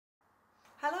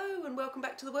Hello and welcome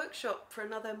back to the workshop for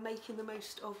another Making the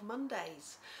Most of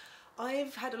Mondays.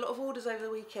 I've had a lot of orders over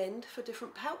the weekend for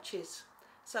different pouches,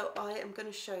 so I am going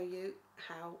to show you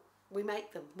how we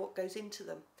make them, what goes into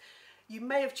them. You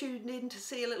may have tuned in to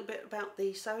see a little bit about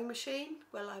the sewing machine.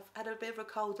 Well, I've had a bit of a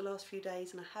cold the last few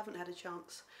days and I haven't had a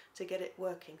chance to get it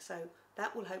working, so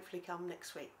that will hopefully come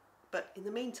next week. But in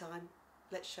the meantime,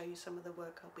 let's show you some of the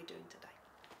work I'll be doing today.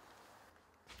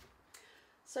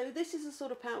 So this is the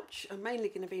sort of pouch I'm mainly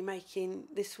going to be making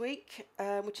this week,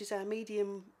 which is our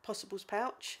medium possibles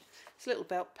pouch. It's a little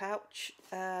belt pouch,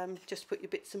 just put your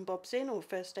bits and bobs in, or a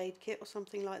first aid kit or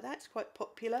something like that. It's quite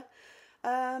popular.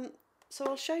 So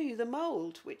I'll show you the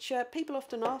mould, which people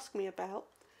often ask me about.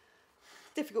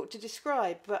 Difficult to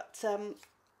describe, but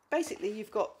basically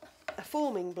you've got a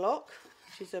forming block,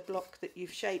 which is a block that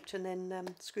you've shaped and then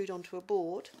screwed onto a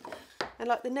board, and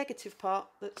like the negative part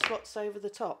that slots over the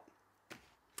top.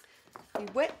 You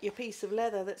wet your piece of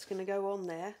leather that's going to go on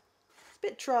there. It's a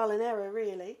bit trial and error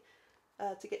really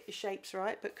to get your shapes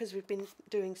right, but because we've been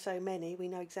doing so many, we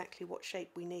know exactly what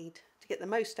shape we need to get the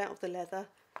most out of the leather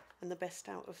and the best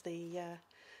out of the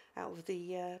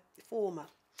former.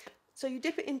 So you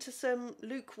dip it into some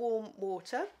lukewarm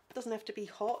water. It doesn't have to be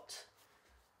hot.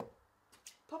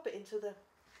 Pop it into the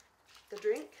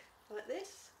drink like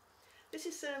this. This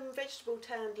is some vegetable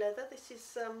tanned leather. This is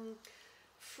some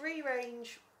free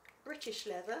range British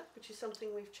leather, which is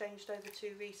something we've changed over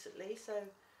to recently. So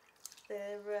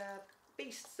they're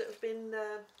beasts that have been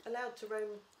allowed to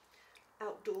roam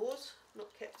outdoors, not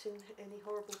kept in any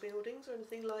horrible buildings or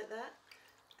anything like that.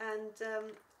 And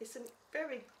it's a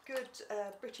very good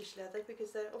British leather because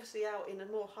they're obviously out in a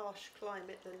more harsh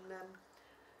climate than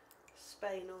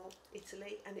Spain or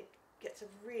Italy, and it gets a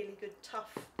really good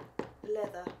tough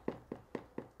leather.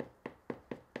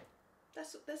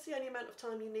 That's the only amount of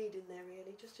time you need in there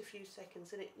really, just a few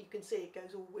seconds, and you can see it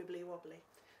goes all wibbly wobbly.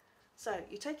 So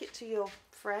you take it to your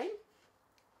frame,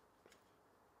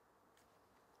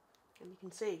 and you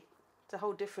can see it's a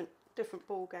whole different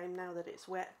ball game now that it's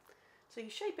wet. So you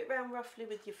shape it round roughly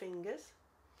with your fingers,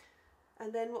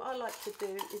 and then what I like to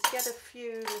do is get a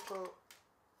few little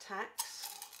tacks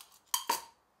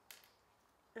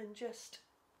and just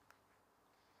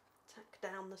tack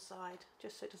down the side,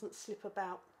 just so it doesn't slip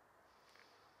about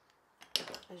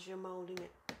as you're moulding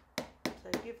it.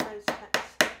 So give those tacks.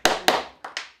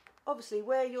 Obviously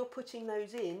where you're putting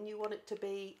those in, you want it to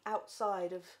be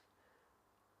outside of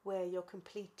where your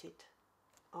completed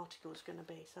article is going to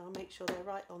be. So I'll make sure they're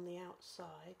right on the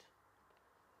outside,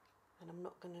 and I'm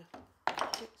not going to,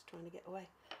 it's trying to get away.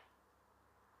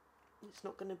 It's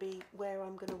not going to be where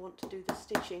I'm going to want to do the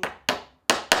stitching.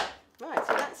 Right,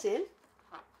 so that's in.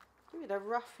 Give it a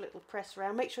rough little press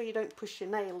around. Make sure you don't push your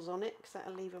nails on it because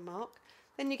that'll leave a mark.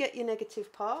 Then you get your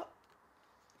negative part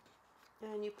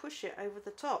and you push it over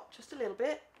the top just a little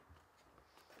bit.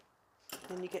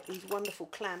 Then you get these wonderful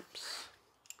clamps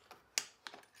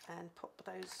and pop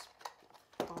those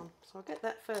on. So I'll get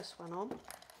that first one on,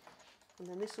 and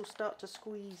then this will start to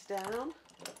squeeze down.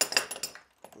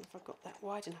 If I've got that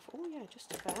wide enough. Oh yeah,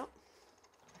 just about.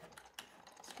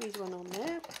 Squeeze one on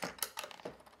there.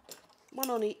 One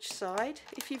on each side.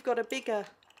 If you've got a bigger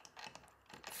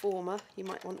former, you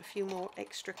might want a few more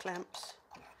extra clamps,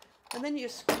 and then you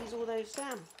squeeze all those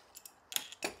down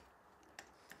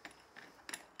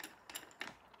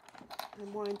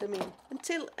and wind them in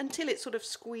until it sort of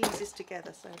squeezes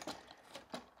together. So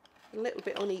a little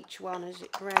bit on each one as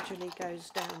it gradually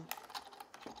goes down.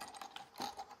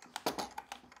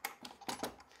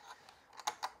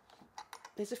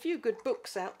 There's a few good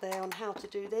books out there on how to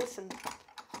do this and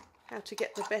how to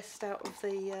get the best out of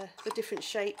the different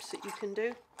shapes that you can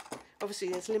do. Obviously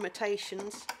there's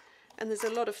limitations, and there's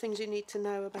a lot of things you need to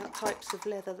know about types of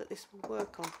leather that this will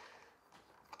work on.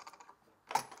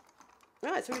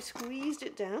 Right, so we squeezed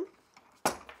it down.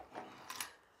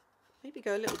 Maybe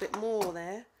go a little bit more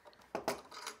there.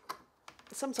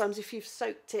 Sometimes if you've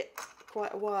soaked it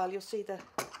quite a while, you'll see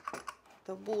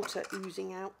the water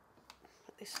oozing out.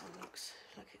 But this one looks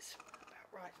like it's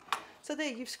about right. So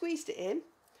there, you've squeezed it in.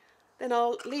 Then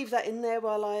I'll leave that in there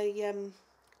while I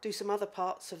do some other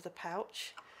parts of the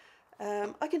pouch.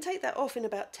 I can take that off in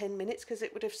about 10 minutes because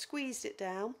it would have squeezed it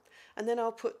down, and then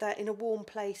I'll put that in a warm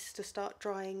place to start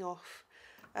drying off,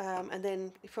 and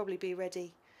then it'll probably be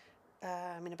ready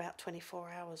in about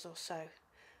 24 hours or so.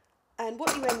 And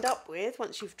what you end up with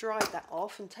once you've dried that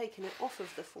off and taken it off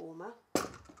of the former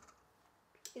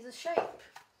is a shape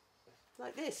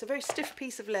like this, a very stiff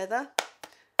piece of leather,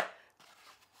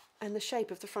 and the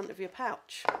shape of the front of your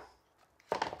pouch.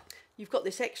 You've got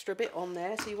this extra bit on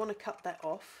there, so you want to cut that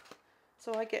off.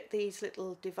 So I get these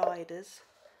little dividers,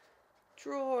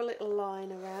 draw a little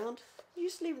line around. You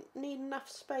just need enough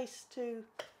space to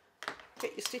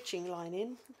get your stitching line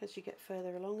in as you get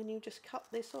further along, and you just cut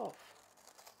this off.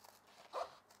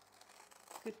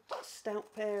 Good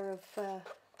stout pair of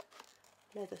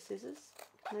leather scissors,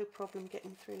 no problem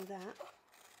getting through that.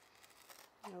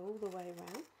 Go all the way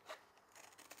around.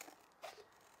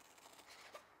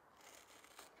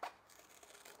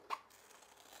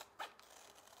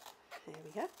 There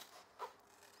we go.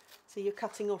 So you're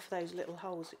cutting off those little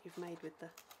holes that you've made with the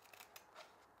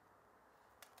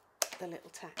little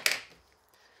tack.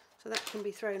 So that can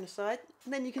be thrown aside.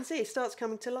 And then you can see it starts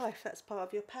coming to life. That's part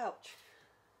of your pouch.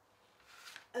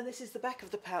 And this is the back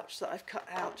of the pouch that I've cut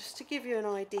out, just to give you an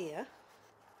idea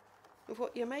of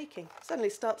what you're making. Suddenly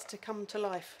it starts to come to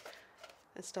life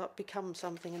and become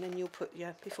something, and then you'll put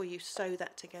before you sew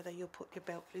that together, you'll put your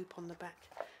belt loop on the back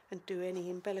and do any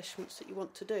embellishments that you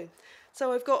want to do.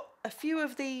 So I've got a few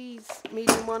of these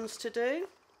medium ones to do.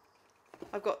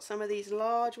 I've got some of these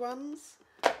large ones,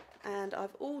 and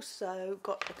I've also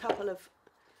got a couple of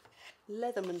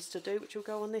Leathermans to do, which will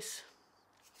go on this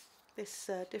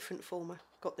different former.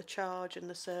 Got the charge and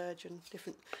the surge and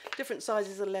different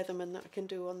sizes of Leatherman that I can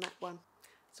do on that one.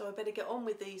 So I better get on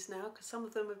with these now, because some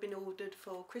of them have been ordered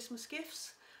for Christmas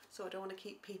gifts, so I don't want to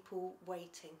keep people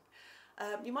waiting.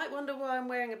 You might wonder why I'm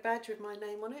wearing a badge with my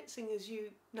name on it, seeing as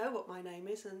you know what my name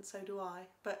is, and so do I.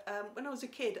 But when I was a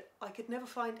kid, I could never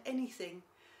find anything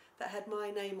that had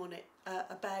my name on it,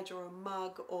 a badge or a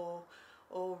mug or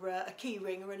a key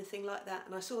ring or anything like that.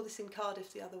 And I saw this in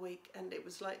Cardiff the other week, and it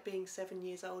was like being 7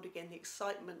 years old again, the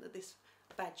excitement that this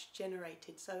badge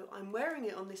generated. So I'm wearing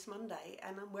it on this Monday,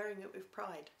 and I'm wearing it with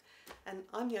pride. And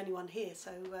I'm the only one here,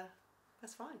 so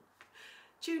that's fine.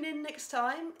 Tune in next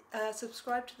time,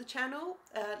 subscribe to the channel,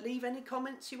 leave any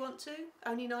comments you want to,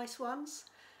 only nice ones,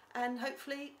 and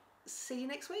hopefully see you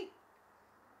next week.